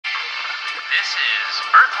This is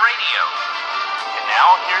Earth Radio. And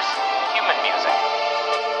now here's human music.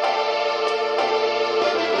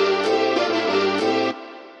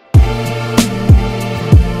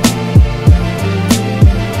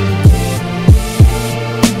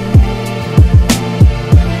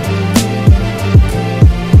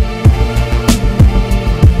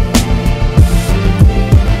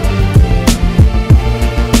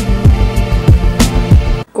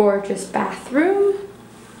 Gorgeous bathroom.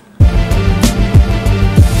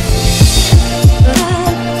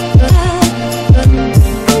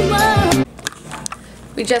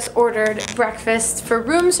 We just ordered breakfast for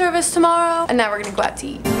room service tomorrow, and now we're gonna go out to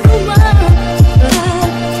eat.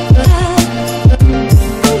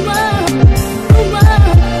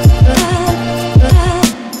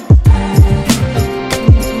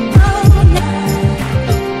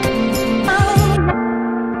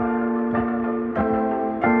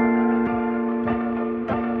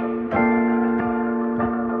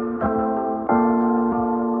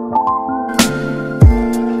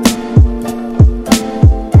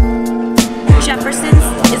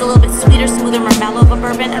 Is a little bit sweeter, smoother, more mellow of a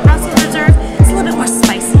bourbon, and Russell's Reserve is a little bit more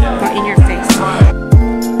spicy, more in your face.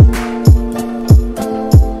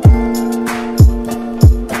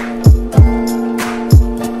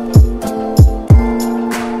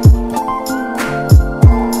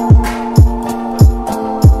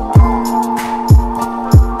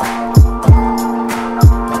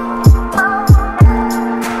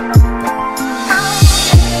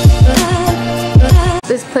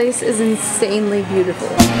 This place is insanely beautiful.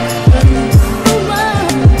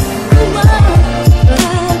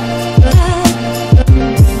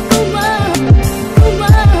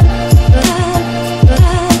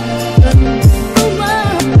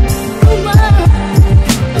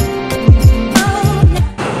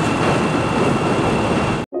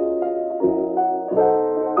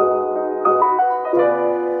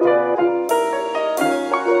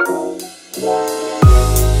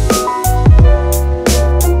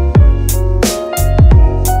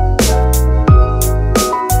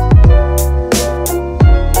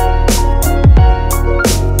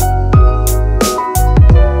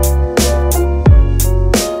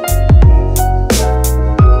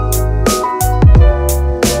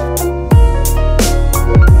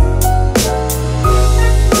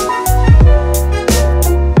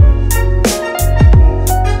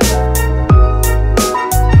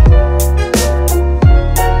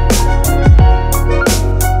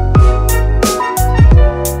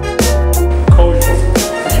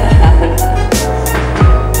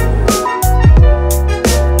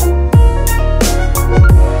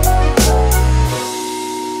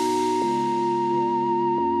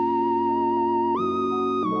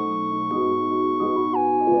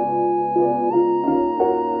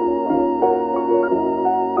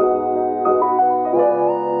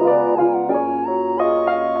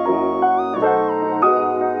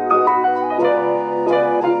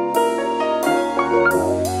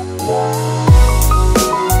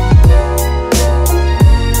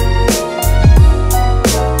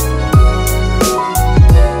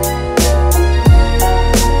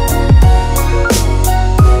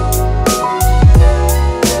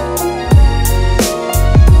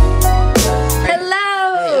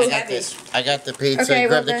 I got the pizza. Okay,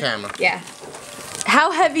 grab the camera. Yeah. How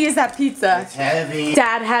heavy is that pizza? It's heavy.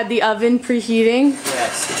 Dad had the oven preheating.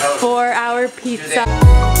 Yes. 4-hour pizza.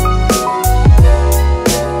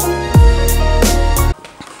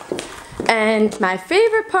 And my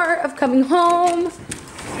favorite part of coming home